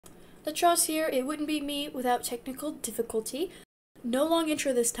Latros here, it wouldn't be me without technical difficulty. No long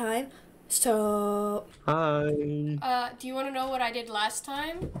intro this time, so... Hi. Do you want to know what I did last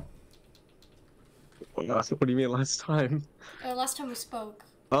time? What do you mean last time? Last time we spoke.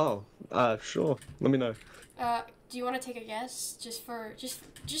 Oh, sure. Let me know. Do you want to take a guess? Just for the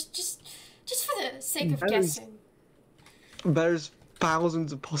sake of There's- guessing. There's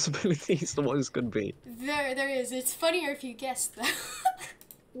thousands of possibilities to what this could be. There is. It's funnier if you guess, though.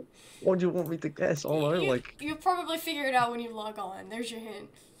 What do you want me to guess? Oh, no, like... You'll probably figure it out when you log on. There's your hint.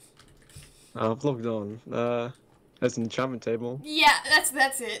 I've logged on. There's an enchantment table. Yeah,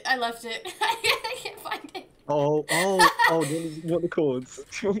 that's it. I left it. I can't find it. Oh, do you want the chords?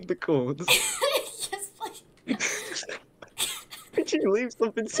 Do you want the chords? Yes, please. Did you leave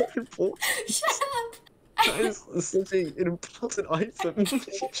something so important? Shut up. That is such an important item.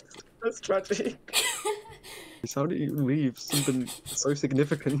 That's tragic. How do you leave something so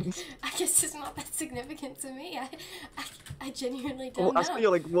significant? I guess it's not that significant to me. I genuinely don't Well, know. that's when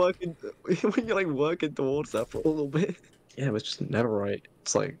you're like working, when you're like working towards that for a little bit. Yeah, it was just never right.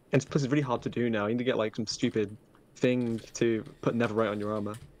 It's like, and plus it's really hard to do now. You need to get like some stupid thing to put netherite on your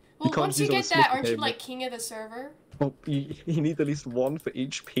armor. Well, once you use it on get a that, sniper aren't you table. like king of the server? Well, you need at least one for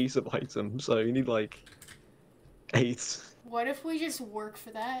each piece of item, so you need like 8. What if we just work for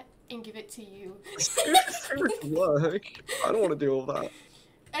that and give it to you? So much work. I don't want to do all that.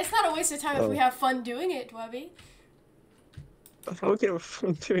 It's not a waste of time if we have fun doing it, DEWEBBY. How can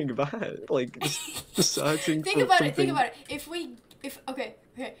I'm doing that? Like just searching. Think for about something. it. Think about it.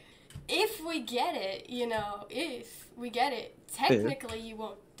 If we get it, you know, if we get it, technically you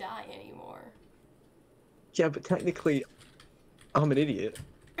won't die anymore. Yeah, but technically, I'm an idiot,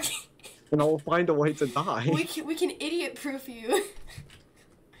 and I will find a way to die. We can idiot-proof you.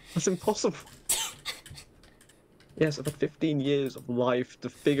 That's impossible. Yes, I've had 15 years of life to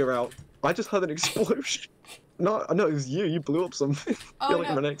figure out. I just heard an explosion. No, it was you. You blew up something. Oh, You're like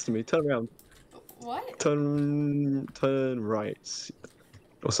no. right next to me. Turn around. What? Turn right.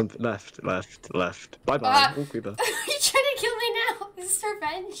 Or something. Left. Bye bye. All creeper. Are you trying to kill me now? Is this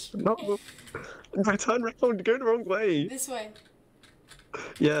revenge? No. I turn around. Go the wrong way. This way.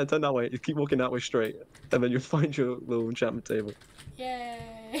 Yeah, turn that way. You keep walking that way straight, and then you'll find your little enchantment table.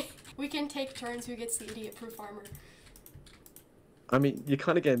 Yay. We can take turns who gets the idiot-proof armor. I mean, you're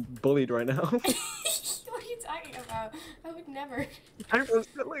kind of getting bullied right now. What are you talking about? I would never. Everyone's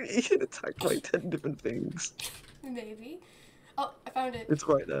like, you can attack like 10 different things. Maybe. Oh, I found it. It's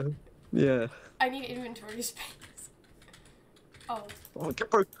right there. Yeah. I need inventory space. Oh. Oh,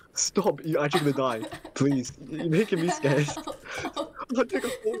 bro, stop. You're actually gonna die. Please. You're making me scared. Oh. I'll dig a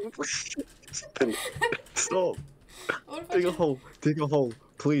hole. Stop. What if I Dig a just... hole. Dig a hole.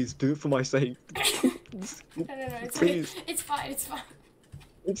 Please, do it for my sake. No, it's Please. fine. It's fine, it's fine.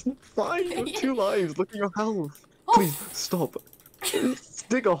 It's fine. You have 2 lives. Look at your health. Oh. Please, stop. Just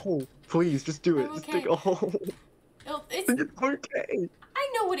dig a hole. Please, just do it. I'm Just okay. dig a hole. It's... It's okay.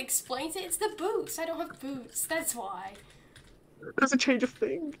 I know what explains it. It's the boots. I don't have boots. That's why. Does it change a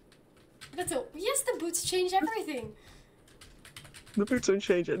thing? Yes, the boots change everything. The boots don't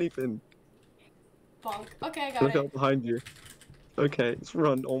change anything. Bonk. Okay, I got Look it. out behind you. Okay, let's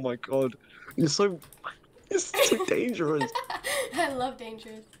run. Oh my god. You're so dangerous. I love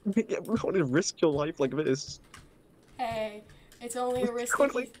dangerous. You want to risk your life like this. Hey, it's only a risk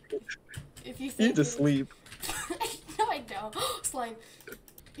Quite like, if you you think need to sleep. No, I don't. Slime.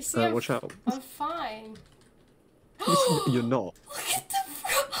 You see, Watch out. I'm fine. You're not. Look at the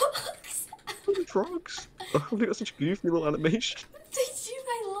frogs! The frogs. Oh, they got such goofy little animation. They do,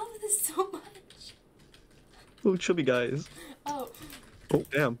 I love this so much. Little chubby guys. Oh. Oh,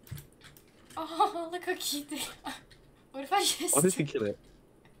 damn. Oh, look how cute they are. What if I just... Why did you kill it?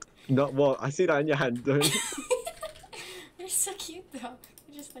 No, well, I see that in your hand. Don't, They're so cute though.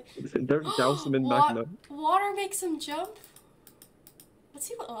 They're just like... don't douse them in magma. Water makes them jump? Let's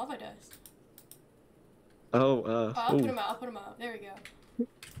see what lava does. Oh, I'll put ooh. them out, I'll put them out. There we go.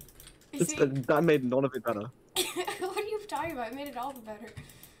 You see? That made none of it better. What are you talking about? It made it all the better.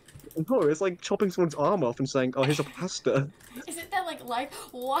 No, it's like chopping someone's arm off and saying, oh, here's a plaster. Isn't that like life?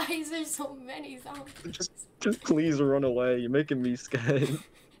 Why is there so many zombies? Just please run away. You're making me scared.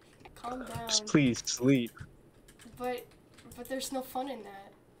 Calm down. Just please sleep. But there's no fun in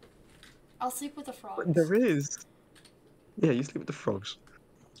that. I'll sleep with the frogs. But there is. Yeah, you sleep with the frogs.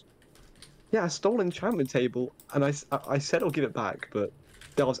 Yeah, I stole an enchantment table, and I said I'll give it back, but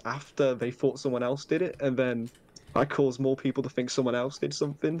that was after they thought someone else did it, and then I caused more people to think someone else did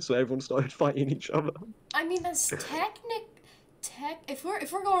something, so everyone started fighting each other. I mean, that's if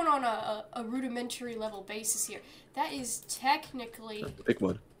we're going on a rudimentary level basis here, that is technically Big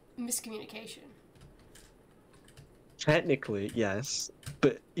one. miscommunication. Technically, yes,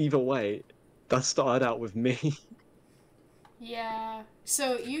 but either way, that started out with me. Yeah.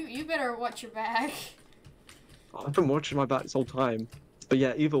 So you better watch your back. I've been watching my back this whole time. But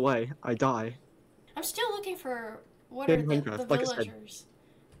yeah, either way, I die. I'm still looking for what In are Minecraft, the like I said. villagers.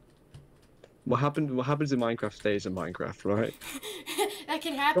 What happens in Minecraft stays in Minecraft, right? That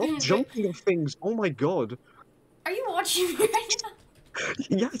can Stop happen. But jumping on things. Oh my god. are you watching me right now?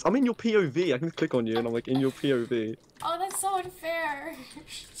 Yes, I'm in your POV. I can click on you and I'm like in your POV. Oh, that's so unfair.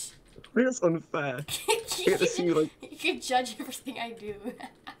 That's unfair. I get to see you like. You can judge everything I do.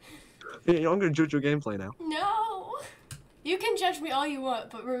 Yeah, I'm gonna judge your gameplay now. No. You can judge me all you want,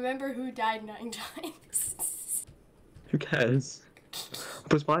 but remember who died 9 times. Who cares?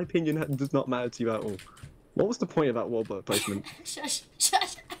 Because my opinion does not matter to you at all. What was the point of that wallboard placement? Shush,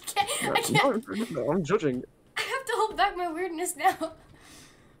 shush. I can't. No, I'm judging. I have to hold back my weirdness now.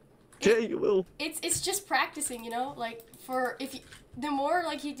 Yeah, you will. It's just practicing, you know? Like, the more,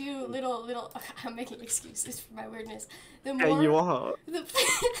 like, you do little, I'm making excuses for my weirdness. The more... Yeah, you are.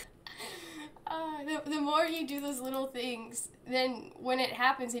 The more you do those little things, then when it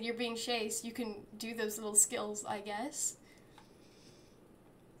happens and you're being chased, you can do those little skills, I guess.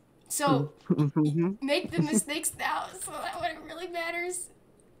 So, make the mistakes now, so that when it really matters,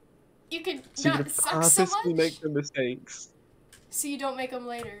 you can So not you suck so purposely much. make the mistakes. So you don't make them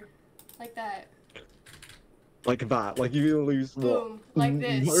later. Like that. Like that. Like you're gonna lose what? Boom. Like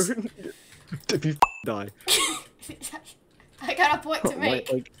this. If you die. I got a point to make.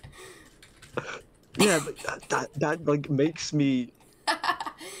 Like, yeah, but that like makes me.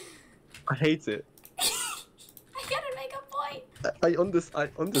 I hate it. I gotta make a point. I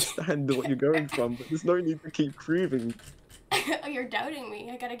understand what you're going from, but there's no need to keep proving. Oh, you're doubting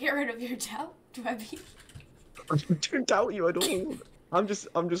me. I gotta get rid of your doubt, DEWEBBY. I don't doubt you at all. I'm just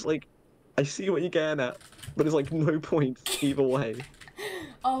like, I see what you're getting at, but there's like no point either way.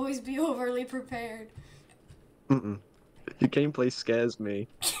 Always be overly prepared. Mm-mm. Your gameplay scares me.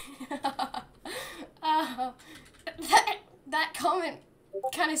 That comment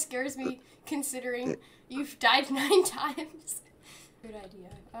kind of scares me, considering you've died 9 times. Good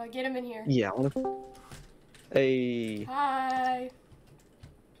idea. Get him in here. Yeah, I wanna. Hey, Hi.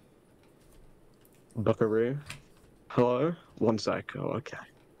 Buckaroo. Hello? 1 sec. Oh, okay.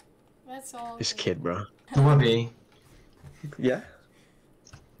 That's all. This good. kid, bro. DEWEBBY, Yeah?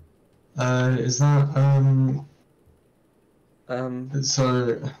 is that,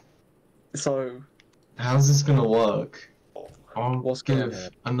 So, so, how's this gonna work? what's going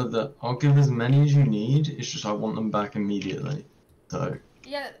on? I'll give as many as you need, it's just I want them back immediately. So,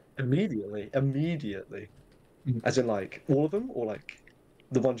 Yeah. Immediately? Mm. As in, like, all of them? Or, like,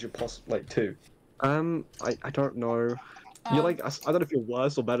 the ones you're like, 2? I don't know. You're like, I don't know if you're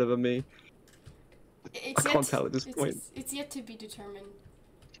worse or better than me. It's I can't tell at this it's, point. It's yet to be determined.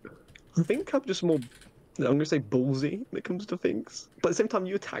 I think I'm just more, I'm gonna say ballsy when it comes to things. But at the same time,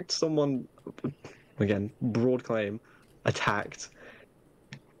 you attacked someone, again, broad claim, attacked.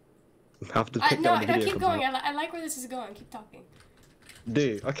 Have to pick No, down the no, video keep comes going. out. I like where this is going. Keep talking.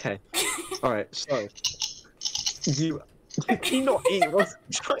 Dude, okay. Alright, so. You can not eat what's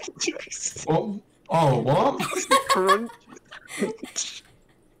trying to what? Oh, what? crunch.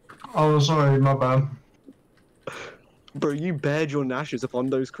 Oh, sorry, my bad. Bro, you bared your gnashes upon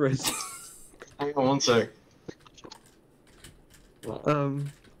those crisps. Hang on 1 sec.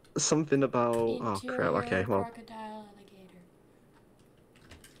 Something about. Oh crap, okay, well. Crocodile, alligator.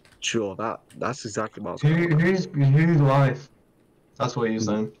 Sure, that's exactly what I was going Who's life? That's what you're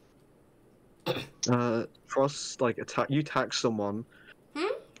saying. Frost, like, you attack someone.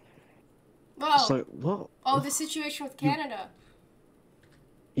 Well, So, what? oh, the situation with Canada.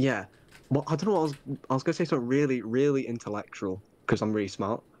 Yeah. Well, I don't know what I was gonna say something really, really intellectual, because I'm really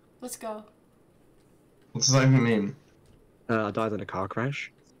smart. Let's go. What does that even mean? I died in a car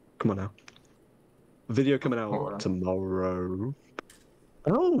crash. Come on now. Video coming out Alright. tomorrow.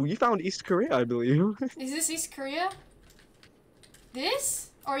 Oh, you found East Korea, I believe. Is this East Korea? This?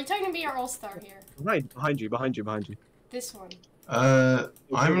 Or are you talking to me or olstar here? Behind you. This one.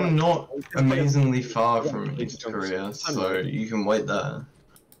 I'm not amazingly far from East Korea, so you can wait there.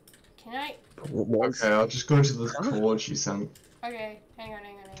 Can I? What? Okay, I'll just go to the chord she sent. Okay, hang on.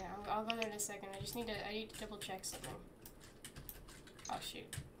 I'll go there in a second. I need to double check something. Oh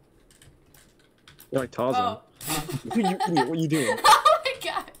shoot. You're like Tarzan. Oh. What are you doing? Oh my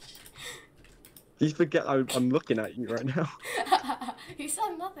gosh. You forget I'm looking at you right now. He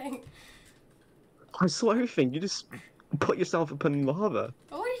said nothing. I saw everything. You just put yourself up in lava.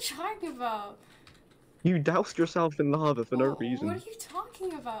 What are you talking about? You doused yourself in lava for no What reason. are you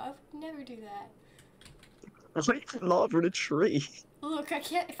talking about? I would never do that. I was like lava in a tree. Look,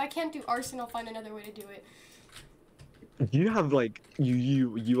 if I can't do arson, I'll find another way to do it. You have like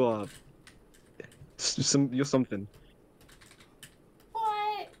you are you're something.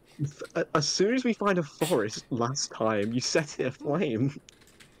 What? As soon as we find a forest last time, you set it aflame.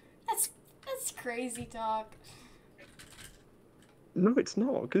 That's crazy talk. No, it's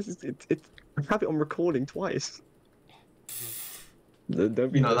not, because it's I have it on recording twice. Don't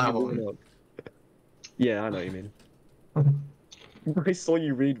be You know that don't be one. moving up. Yeah, I know what you mean. I saw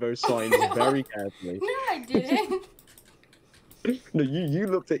you read those signs very carefully. No, I didn't. No, you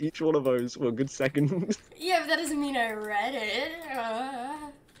looked at each one of those for a good second. Yeah, but that doesn't mean I read it.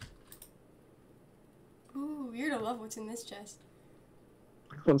 Ooh, you're gonna love what's in this chest.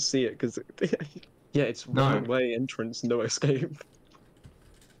 I can't see it because yeah, it's No. one way entrance, no escape.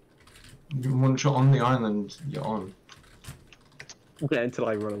 Once you're on the island, you're on. Yeah, until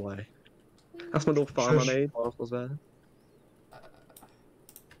I run away. That's my little farm I Shush. made while I was there.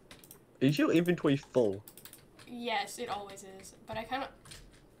 Is your inventory full? Yes, it always is. But I kind of.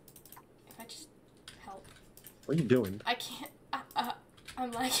 If I just help, What are you doing? I can't.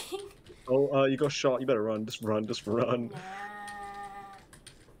 I'm lagging. Oh, you got shot. You better run. Just run. Just run. Nah.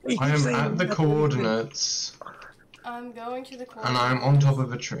 I am at the coordinates, I'm going to the corner. and I'm on top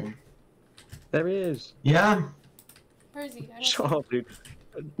of a tree. There he is. Yeah. Where is he? I don't Shut see up, dude.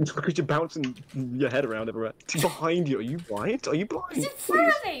 Because you're bouncing your head around everywhere. He's behind you. Are you blind? Are you blind? He's in front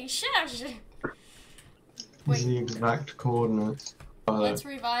of me! Shush! These are Wait, the exact coordinates. let's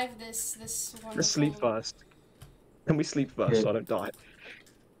revive this wonderful... Let's sleep first. Can we sleep first so I don't die?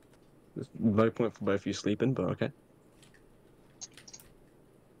 There's no point for both of you sleeping, but okay.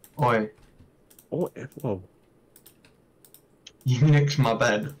 Oi, Oh, whoa. you nicked my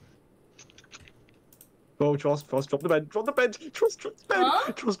bed. Oh, Tross, drop the bed. Drop the bed. Tross, drop the bed.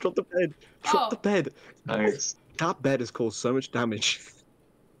 Huh? Tross, drop the bed. Drop the Oh. bed. Thanks. That bed has caused so much damage.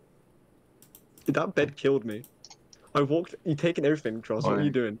 That bed killed me. I walked. You taking everything, Tross. What are Oi.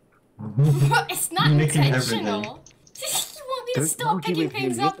 you doing? It's not You're nicking intentional! everything. You want me to Don't stop argue picking with me,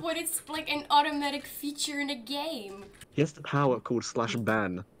 things you- up when it's like an automatic feature in a game? He has the power called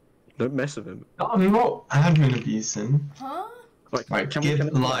 /ban. Don't mess with him. I'm not admin abusing. Huh? Right, can give we-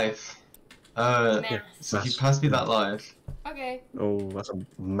 life. Math. So you Maths. pass me that life. Okay. Oh, that's a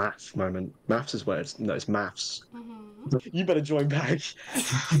math moment. Maths is where it's no, it's maths. Mm-hmm. You better join back.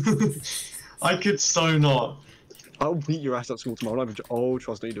 I could so not. I'll beat your ass at school tomorrow. Oh,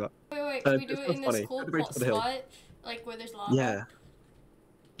 Tross, don't you do that? Wait, Uh, can we do it's it not in funny. this cool At the base of the hill. spot? Like where there's lava? Yeah.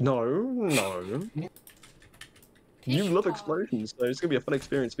 No. You love Pishpog. explosions, so it's gonna be a fun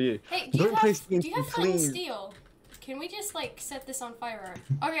experience for you. Hey, do you Don't play have Steam flint and clean. steel? Can we just like set this on fire?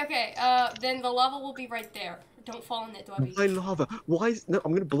 Okay, then the lava will be right there. Don't fall in it, DEWEBBY. Why lava? Why is no?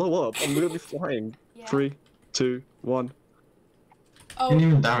 I'm gonna blow up. I'm gonna be flying. Yeah. 3, 2, 1. You Oh, didn't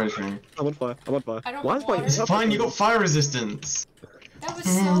even damage me. I'm on fire. I'm on fire. I don't Why have is my water. It's fine, you got fire resistance. that was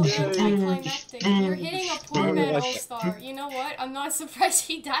so anticlimactic. You're hitting a poor man all-star. You know what? I'm not surprised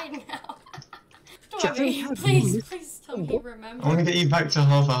he died now. DEWEBBY, please tell me you I remember. want to get you back to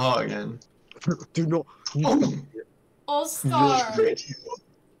half a heart again. Do not. Oh, All-star.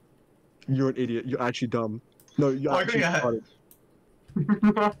 You're an idiot. You're actually dumb. No, you're Oh, I actually got your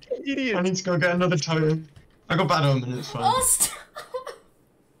retarded. I Idiot. need to go get another totem. I got bad omen, it's fine. All-star.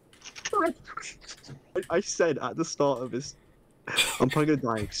 I said at the start of this, I'm probably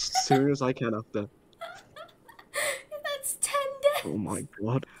gonna die as soon as I can after. That's 10 deaths. Oh my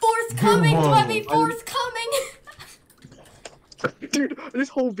god. Forthcoming, Whoa. DEWEBBY, forthcoming. Dude, this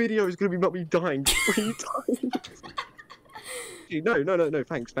whole video is gonna be about me dying 3 times. Dude, no,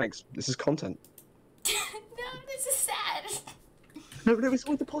 thanks. This is content. No, this is sad. No, it's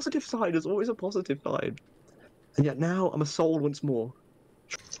always the positive side. There's always a positive side. And yet now I'm a soul once more.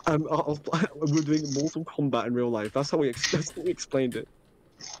 We're doing Mortal Kombat in real life. That's how we explained it.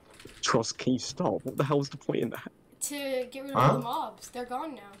 Tross, can you stop? What the hell is the point in that? To get rid of Huh? all the mobs. They're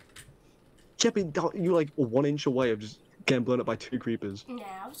gone now. Yeah, but you're like 1 inch away of just getting blown up by 2 creepers. Nah,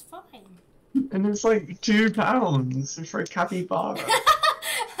 it was fine. And it's like £2 for a capybara.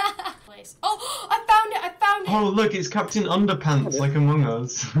 Place. Oh, I found it. Oh, look, it's Captain Underpants, like Among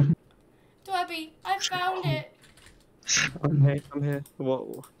Us. DEWEBBY, I found it. I'm here.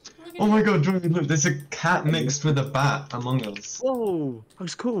 Whoa. Look at Oh it. my god, Jordan, look, there's a cat mixed with a bat Among Us. Whoa, that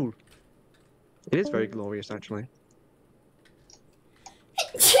was cool. It is very glorious, actually.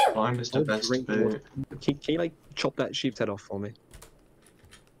 I'm Mr. Best Drink Food. water. Can you like chop that sheep's head off for me?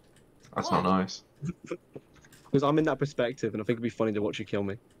 That's not nice. Because I'm in that perspective, and I think it'd be funny to watch you kill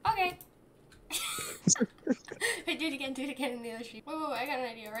me. Okay. Wait, do it again in the other street. Wait, I got an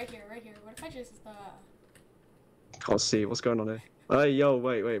idea. Right here. What if I just, Can't see. What's going on here? Hey, yo,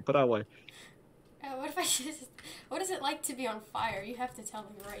 wait. Put that away. what if I just... What is it like to be on fire? You have to tell me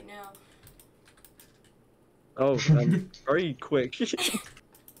right now. Oh, very quick.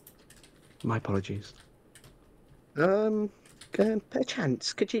 My apologies.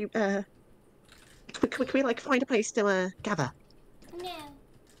 Perchance, could you, can we, like, find a place to, gather? No.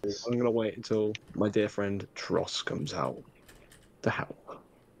 I'm gonna wait until my dear friend Tross comes out. The hell?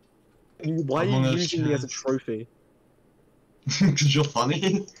 Why are you using me as a trophy? Because you're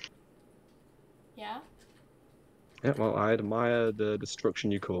funny. Yeah? Yeah, well, I admire the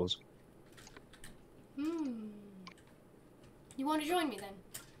destruction you cause. You want to join me then?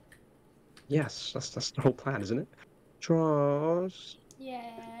 Yes, that's the whole plan, isn't it? Tross.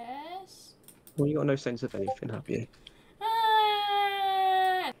 Yes. Well, you got no sense of anything, have you?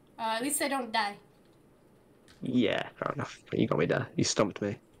 At least I don't die. Yeah, fair enough. You got me there. You stumped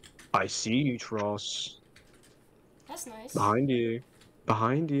me. I see you, Tross. That's nice. Behind you.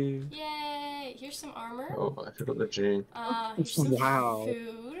 Behind you. Yay! Here's some armor. Oh, I forgot the G. Here's some Wow.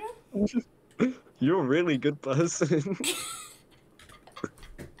 food. You're a really good person.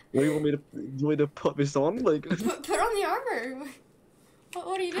 What do you want me to put this on? Like Put on the armor.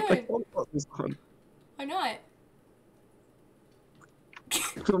 What are you I doing? can't put this on. Why not?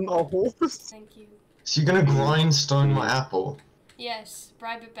 I'm not a horse. Thank you. So you're gonna grindstone my apple? Yes,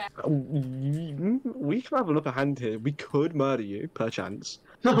 bribe it back. We can have an upper hand here. We could murder you, perchance.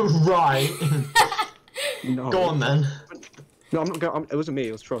 Right. No. Go on then. No, I'm not going. It wasn't me.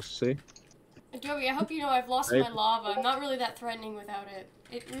 It was Tross. See? Joey, I hope you know I've lost my lava. I'm not really that threatening without it.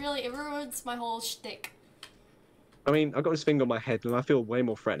 It ruins my whole shtick. I mean, I got this thing on my head, and I feel way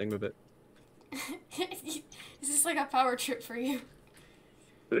more threatening with it. Is this like a power trip for you?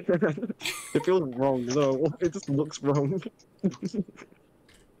 It feels wrong. No, it just looks wrong.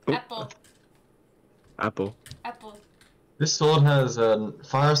 Apple. Apple. Apple. This sword has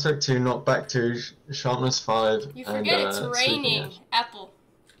fire aspect 2, knockback 2, sharpness 5, You and forget it's sleeping raining. edge. Apple.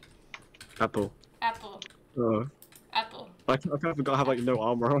 Apple. Apple. Apple. I forgot I have like no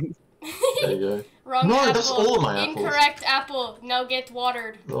armor on. There you go. Wrong No, apple. that's all of my apples. Incorrect apple. Now get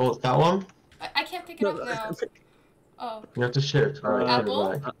watered. Oh, that one? I can't pick it up now. Oh. You have to shift. Alright, Apple?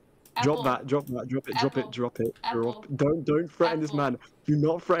 put it back. Apple. Drop that, drop it. Apple. Don't threaten this Apple. man. Do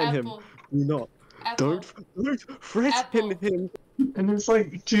not threaten him. Apple. Do not. Apple. Don't threaten Apple. him. And it's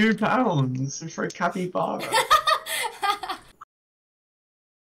like £2 for a capybara.